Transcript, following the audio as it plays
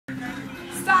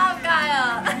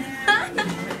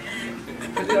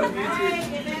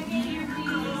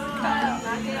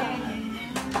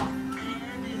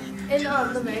In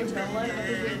the major one, I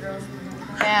could hear girls.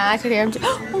 Yeah, I could hear him too.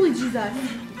 Holy Jesus.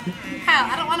 Kyle,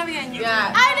 I don't want to be on YouTube.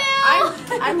 Yeah. I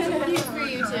do! I'm gonna be for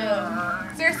you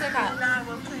too. Seriously, Kyle. You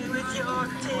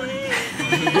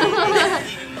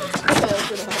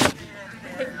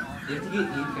have to get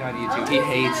Ethan on YouTube. He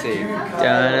hates it.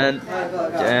 Dun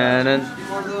dun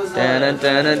dun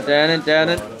dun dun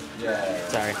dun.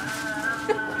 Sorry.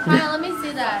 Kyle, let me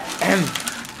see that.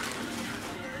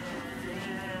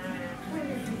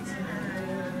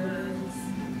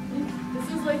 This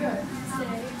is like a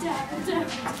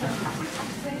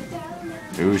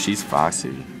Ooh, she's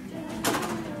foxy.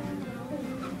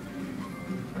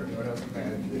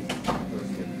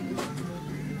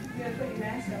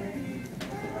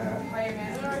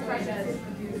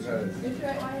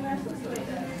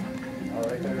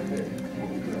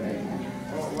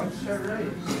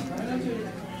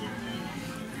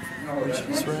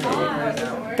 She's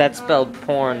right. That spelled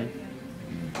porn.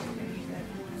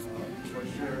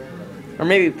 Or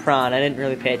maybe prawn. I didn't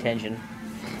really pay attention.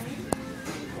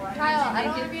 Kyle, I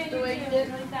don't want to be the way you did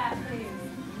like that, please.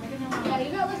 Yeah,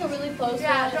 you got like a really close one.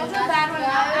 Yeah, don't feel bad when I'm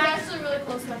actually really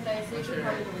close to my face, so you should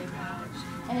probably believe that.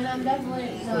 And I'm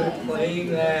definitely not.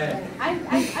 Playing that.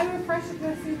 I refresh the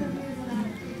procedure.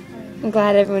 I'm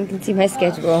glad everyone can see my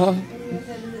schedule.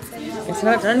 It's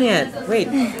not done yet. Wait.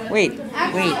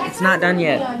 It's not done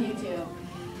yet.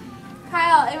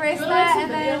 Kyle, erase that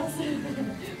and then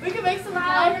we can make some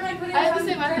I have to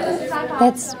say my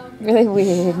That's really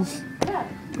weird.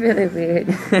 Really weird.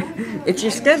 It's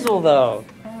your schedule, though.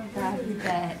 Oh God, you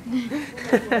bet.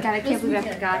 God, I can't believe I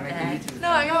forgot that. No,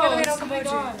 I'm gonna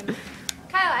go to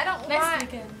Kyle, I don't next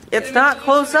weekend. It's not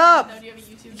close up.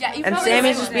 Yeah, you And probably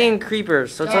Sammy's said just that. being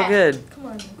creepers, so it's all good. Come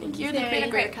on. You're the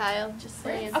creeper, Kyle. Just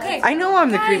saying. Okay. I know I'm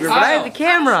the creeper, but I have the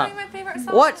camera.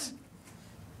 What?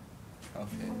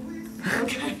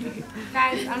 Okay.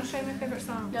 Guys, I'm showing my favorite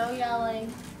song. No yelling.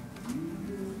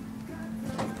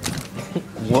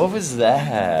 What was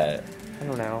that? I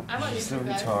don't know. I'm on So YouTube,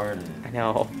 guys. retarded. I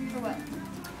know. For what?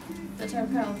 The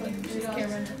term Kyle, like, just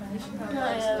camera information.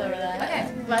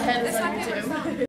 Okay. My head is on YouTube.